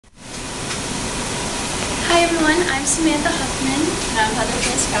everyone, I'm Samantha Huffman. And I'm Heather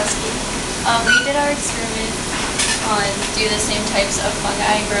Piaskowski. We did our experiment on do the same types of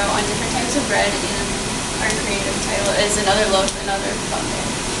fungi grow on different types of bread, and our creative title is Another Loaf, Another Fungi.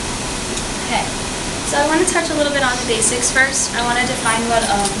 Okay, so I want to touch a little bit on the basics first. I want to define what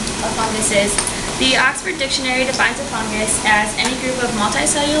a fungus is. The Oxford Dictionary defines a fungus as any group of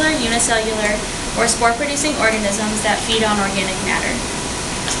multicellular, unicellular, or spore-producing organisms that feed on organic matter.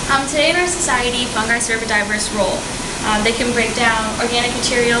 Today in our society, fungi serve a diverse role. They can break down organic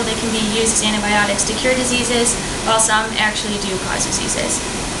material, they can be used as antibiotics to cure diseases, while some actually do cause diseases.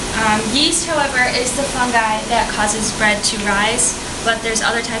 Yeast, however, is the fungi that causes bread to rise, but there's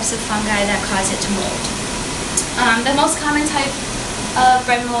other types of fungi that cause it to mold. The most common type of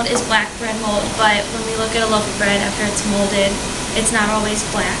bread mold is black bread mold, but when we look at a loaf of bread after it's molded, it's not always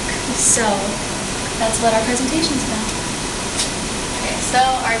black. So that's what our presentation's about. So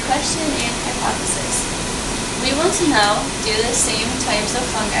our question and hypothesis. We want to know, do the same types of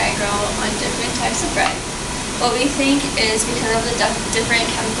fungi grow on different types of bread? What we think is because of the different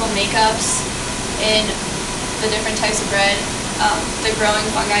chemical makeups in the different types of bread, the growing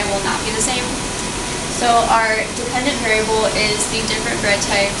fungi will not be the same. So our dependent variable is the different bread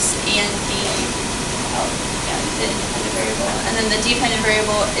types and the independent variable. And then the dependent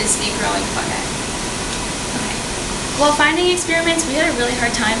variable is the growing fungi. While finding experiments, we had a really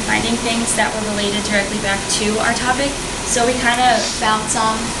hard time finding things that were related directly back to our topic. So we kind of found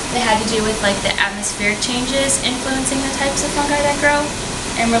some that had to do with like the atmospheric changes influencing the types of fungi that grow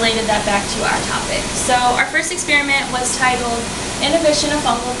and related that back to our topic. So our first experiment was titled Inhibition of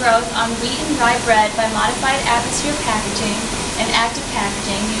Fungal Growth on Wheat and Rye Bread by Modified Atmosphere Packaging and Active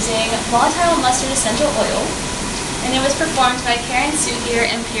Packaging using Volatile Mustard Essential Oil. And it was performed by Karen Suhier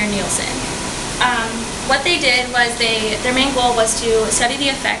and Pierre Nielsen. What they did was their main goal was to study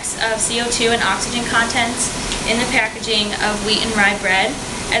the effects of CO2 and oxygen contents in the packaging of wheat and rye bread,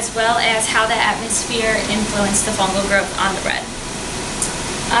 as well as how the atmosphere influenced the fungal growth on the bread.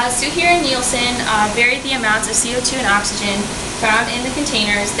 Suhier and Nielsen varied the amounts of CO2 and oxygen found in the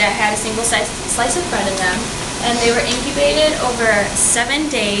containers that had a single slice of bread in them, and they were incubated over 7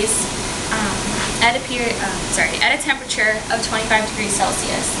 days at a temperature of 25 degrees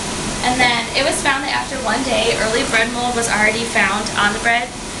Celsius. And then it was found that after 1 day, early bread mold was already found on the bread.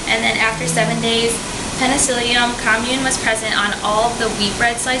 And then after 7 days, Penicillium commune was present on all of the wheat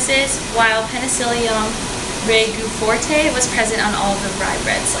bread slices, while Penicillium reguforte was present on all of the rye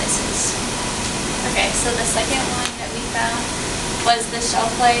bread slices. Okay, so the second one that we found was the shelf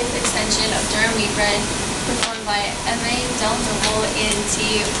life extension of durum wheat bread performed by M.A. Del Noble and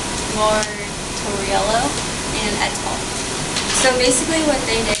T. Mortoriello and et al. So basically what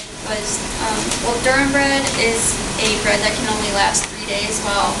they did was, durum bread is a bread that can only last 3 days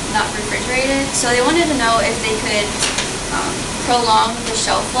while not refrigerated. So they wanted to know if they could prolong the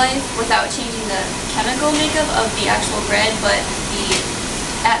shelf life without changing the chemical makeup of the actual bread, but the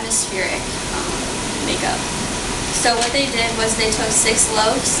atmospheric makeup. So what they did was they took 6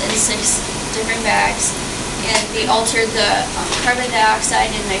 loaves in 6 different bags, and they altered the carbon dioxide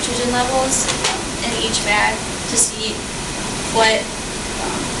and nitrogen levels in each bag to see what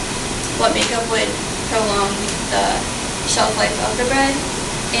makeup would prolong the shelf life of the bread.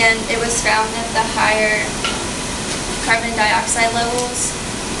 And it was found that the higher carbon dioxide levels,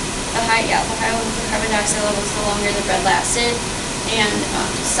 the higher the carbon dioxide levels, the longer the bread lasted. And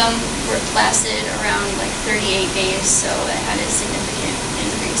some lasted around like 38 days, so it had a significant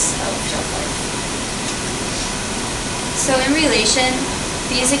increase of shelf life. So in relation,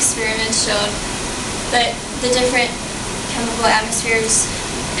 these experiments showed that the different chemical atmospheres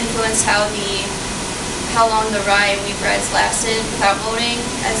influence how long the rye and wheat breads lasted without molding,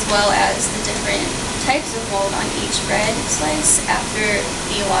 as well as the different types of mold on each bread slice after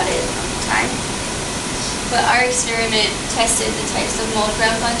the allotted time. But our experiment tested the types of mold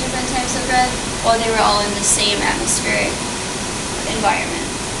growth on different types of bread while they were all in the same atmospheric environment.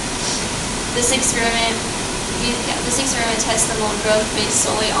 This experiment tests the mold growth based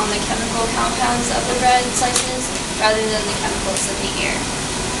solely on the chemical compounds of the bread slices rather than the chemicals in the air.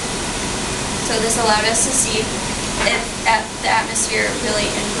 So this allowed us to see if the atmosphere really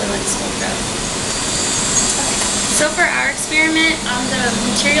influenced mold growth. So for our experiment, the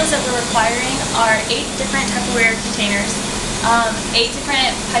materials that we're requiring are 8 different Tupperware containers, 8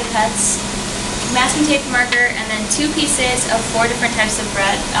 different pipettes, masking tape marker, and then 2 pieces of 4 different types of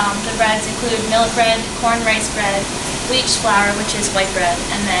bread. The breads include millet bread, corn rice bread, bleached flour, which is white bread,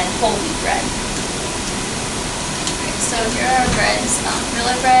 and then whole wheat bread. Okay, so here are our breads.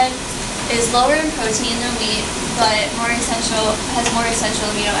 Millet bread is lower in protein than wheat, but has more essential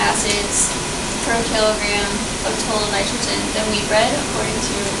amino acids per kilogram of total nitrogen than wheat bread, according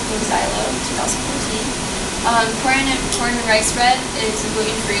to Xylo 2014. Corn and rice bread is a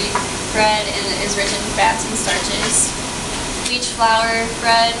gluten-free bread and is rich in fats and starches. Wheat flour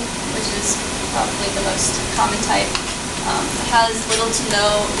bread, which is probably the most common type, has little to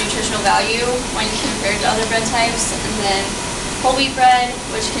no nutritional value when compared to other bread types. And then whole wheat bread,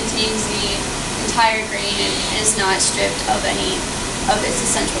 which contains the entire grain and is not stripped of any of its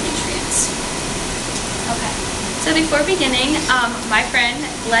essential nutrients. Okay. So before beginning, my friend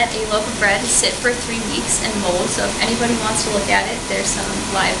let a loaf of bread sit for 3 weeks in mold. So if anybody wants to look at it, there's some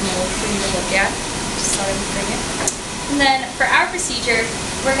live mold for you to look at. Just thought I would bring it. And then for our procedure,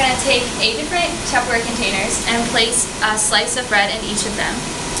 we're going to take 8 different Tupperware containers and place a slice of bread in each of them.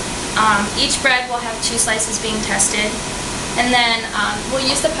 Each bread will have 2 slices being tested. And then we'll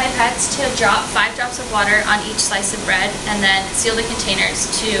use the pipettes to drop 5 drops of water on each slice of bread and then seal the containers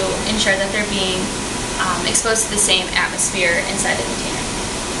to ensure that they're being exposed to the same atmosphere inside the container.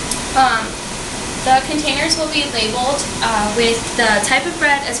 The containers will be labeled with the type of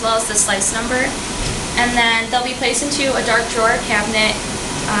bread as well as the slice number, and then they'll be placed into a dark drawer cabinet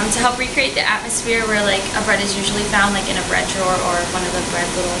to help recreate the atmosphere where like a bread is usually found, like in a bread drawer or one of the bread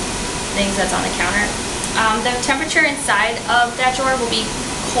little things that's on the counter. The temperature inside of that drawer will be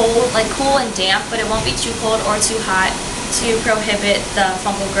cool and damp, but it won't be too cold or too hot to prohibit the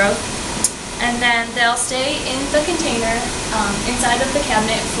fungal growth. And then they'll stay in the container inside of the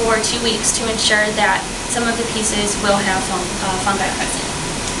cabinet for 2 weeks to ensure that some of the pieces will have fungi present.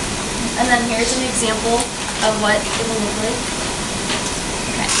 And then here's an example of what it will look like.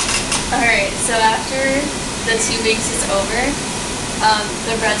 Okay. Alright, so after the 2 weeks is over,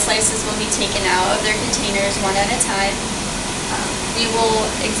 the bread slices will be taken out of their containers one at a time. We will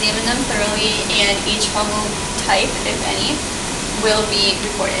examine them thoroughly, and each fungal type, if any, will be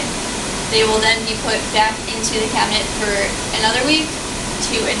recorded. They will then be put back into the cabinet for another week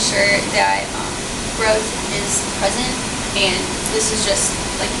to ensure that growth is present, and this is just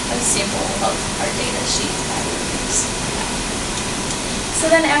like a sample of our data sheet that we use.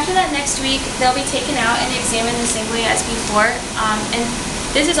 So then after that next week, they'll be taken out and examined the same way as before. And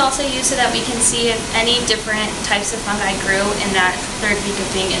this is also used so that we can see if any different types of fungi grew in that 3rd week of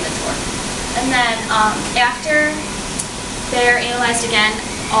being in the drawer. And then after they're analyzed again,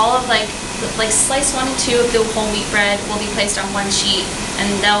 all of like slice 1 and 2 of the whole wheat bread will be placed on one sheet, and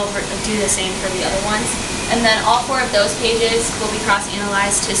they'll do the same for the other ones. And then all 4 of those pages will be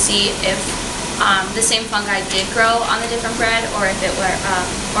cross-analyzed to see if the same fungi did grow on the different bread, or if it were,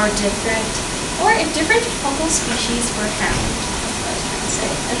 or if different fungal species were found. That's what I was trying to say.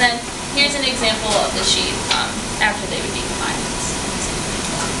 And then here's an example of the sheet after they would be combined.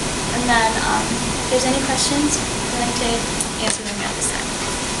 And then if there's any questions, I'd like to answer them at this time.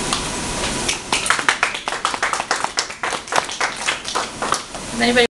 If anybody